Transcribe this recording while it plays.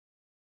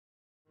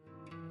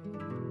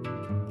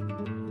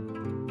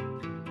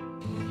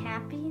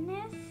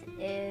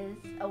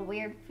a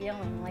weird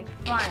feeling, like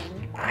fun.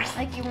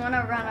 Like you want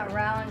to run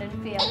around and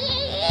feel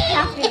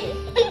happy.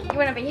 You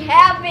want to be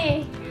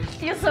happy.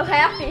 Feel so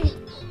happy.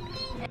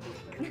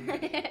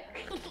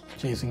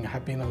 Chasing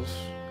happiness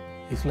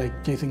is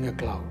like chasing a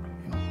cloud.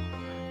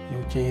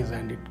 You chase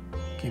and it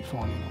keeps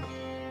on,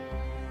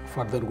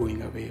 further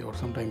going away, or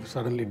sometimes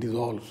suddenly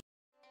dissolves.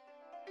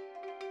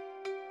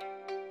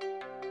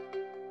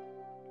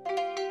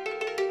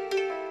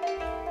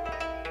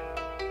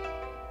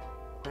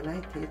 When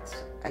I teach,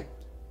 I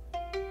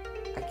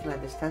can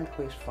understand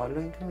who is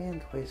following me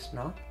and who is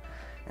not.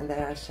 And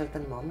there are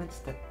certain moments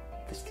that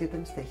the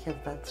students, they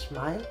have that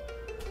smile.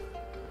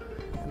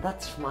 And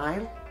that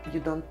smile, you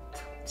don't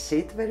see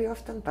it very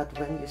often, but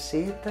when you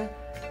see it,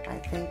 I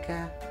think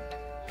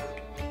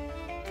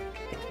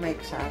it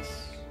makes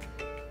us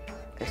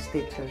as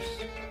teachers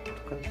to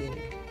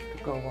continue,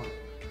 to go on.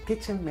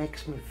 Teaching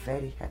makes me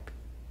very happy.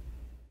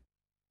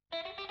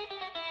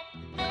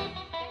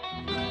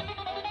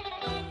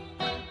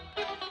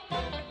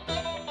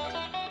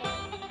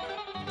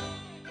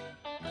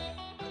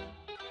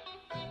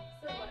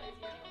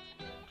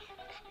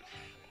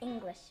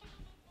 English.